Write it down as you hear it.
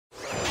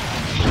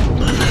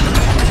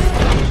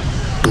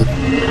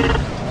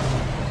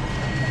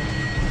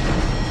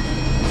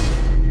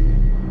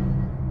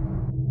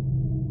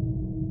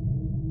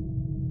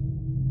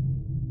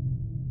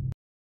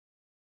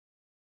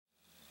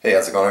Hey,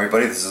 how's it going,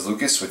 everybody? This is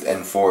Lucas with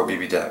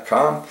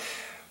N4BB.com. I'm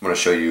going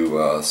to show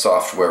you a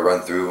software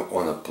run through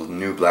on the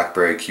new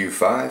BlackBerry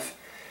Q5.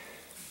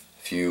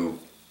 If you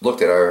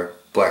looked at our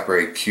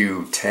BlackBerry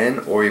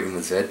Q10 or even the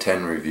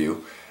Z10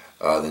 review,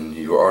 then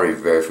you're already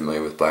very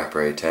familiar with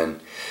BlackBerry 10,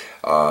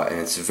 and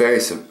it's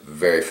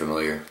very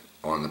familiar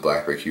on the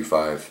BlackBerry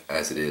Q5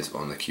 as it is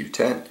on the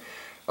Q10.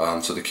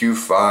 So the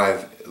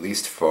Q5, at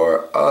least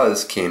for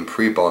us, came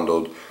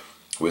pre-bundled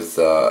with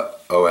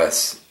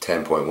OS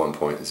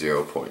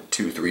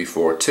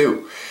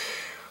 10.1.0.2342,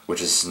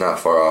 which is not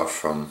far off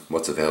from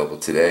what's available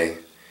today.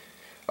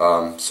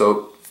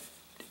 So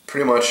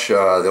pretty much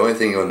the only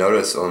thing you'll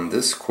notice on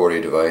this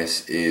QWERTY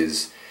device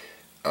is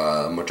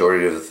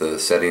majority of the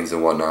settings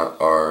and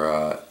whatnot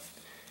are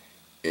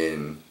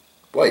in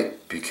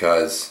white,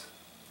 because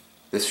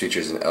this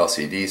features an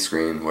LCD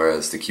screen,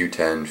 whereas the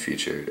Q10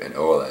 featured an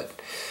OLED,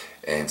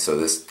 and so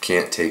this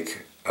can't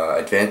take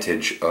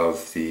advantage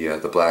of the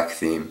black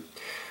theme.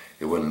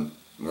 It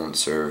won't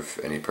serve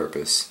any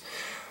purpose.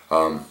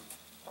 But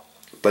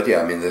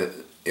yeah, I mean,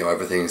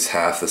 everything's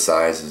half the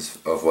size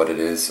of what it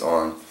is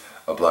on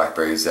a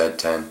BlackBerry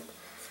Z10.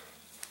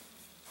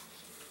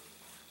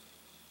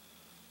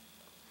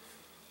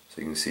 So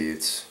you can see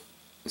it's,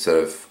 instead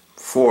of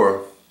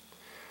 4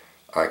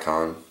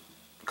 icon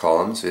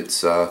columns,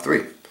 it's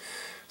 3.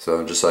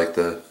 So just like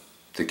the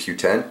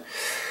Q10.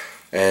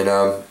 And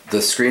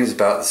the screen's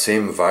about the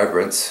same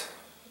vibrance.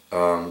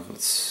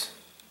 Let's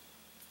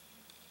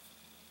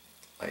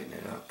lighten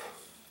it up.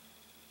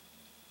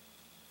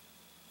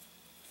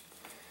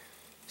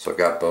 So I've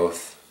got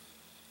both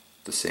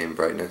the same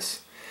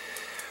brightness.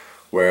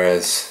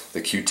 Whereas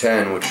the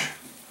Q10, which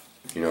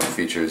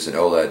features an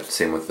OLED,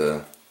 same with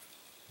the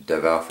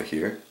Dev Alpha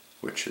here,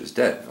 which is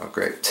dead. Oh,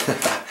 great.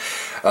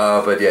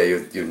 But yeah,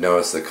 you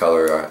notice the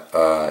color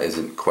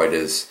isn't quite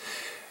as,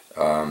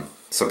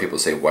 some people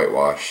say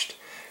whitewashed,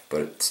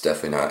 but it's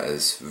definitely not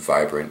as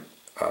vibrant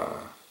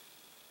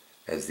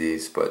as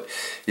these. But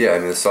yeah, I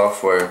mean, the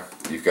software,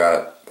 you've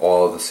got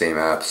all of the same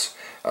apps.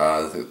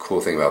 The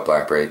cool thing about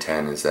BlackBerry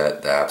 10 is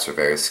that the apps are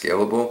very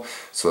scalable.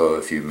 So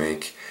if you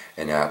make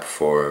an app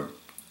for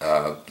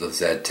the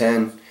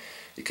Z10,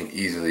 it can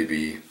easily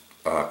be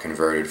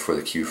converted for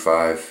the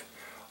Q5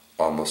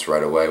 almost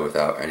right away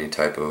without any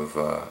type of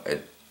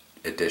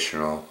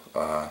additional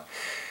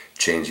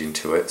changing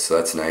to it. So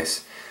that's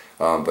nice.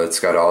 But it's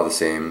got all the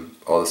same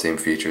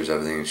features.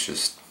 Everything's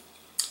just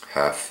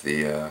half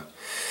the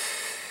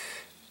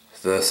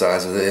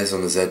size of it is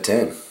on the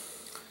Z10.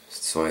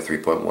 It's only a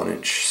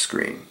 3.1-inch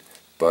screen.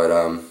 But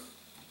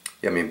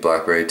yeah, I mean,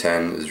 BlackBerry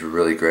 10 is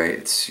really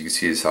great. You can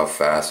see how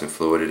fast and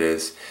fluid it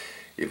is,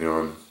 even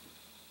on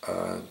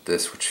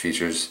this, which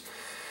features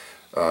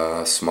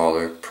a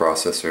smaller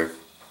processor.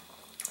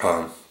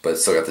 But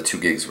it's still got the 2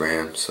 gigs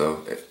RAM,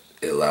 so it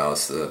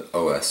allows the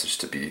OS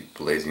just to be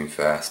blazing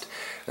fast.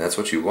 And that's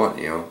what you want,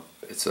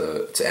 It's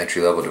an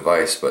entry-level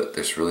device, but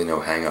there's really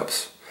no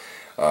hang-ups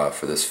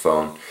for this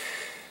phone.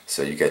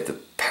 So you get the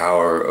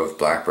power of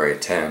BlackBerry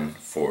 10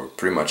 for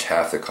pretty much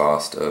half the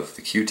cost of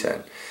the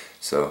Q10.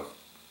 So,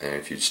 and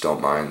if you just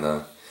don't mind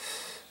the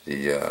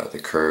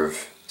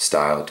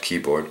curve-styled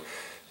keyboard,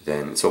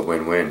 then it's a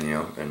win-win,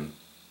 And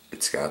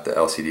it's got the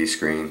LCD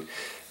screen.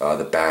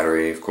 The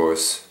battery, of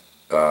course,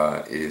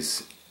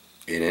 is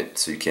in it,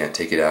 so you can't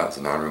take it out. It's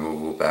a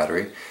non-removable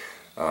battery,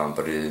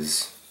 but it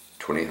is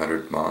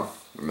 2800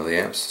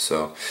 milliamps,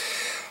 so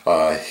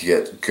you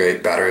get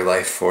great battery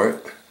life for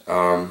it.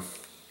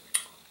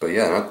 But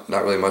yeah,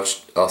 not really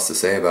much else to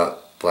say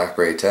about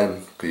BlackBerry 10,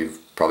 because you've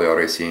probably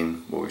already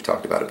seen what we've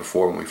talked about it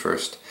before when we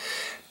first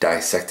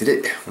dissected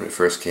it when it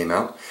first came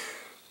out.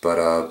 But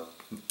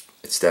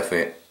it's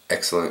definitely an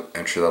excellent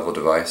entry-level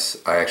device.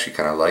 I actually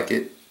kind of like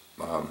it.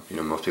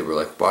 Most people are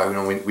like, "Why we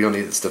don't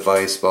need this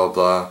device?" Blah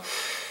blah.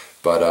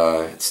 But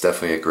it's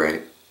definitely a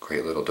great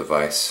little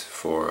device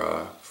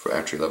for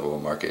entry-level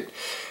market,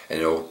 and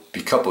it'll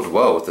be coupled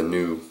well with the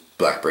new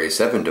BlackBerry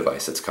 7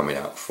 device that's coming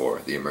out for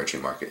the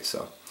emerging market.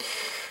 So,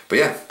 but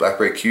yeah,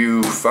 BlackBerry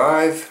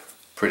Q5,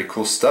 pretty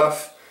cool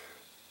stuff.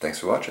 Thanks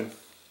for watching.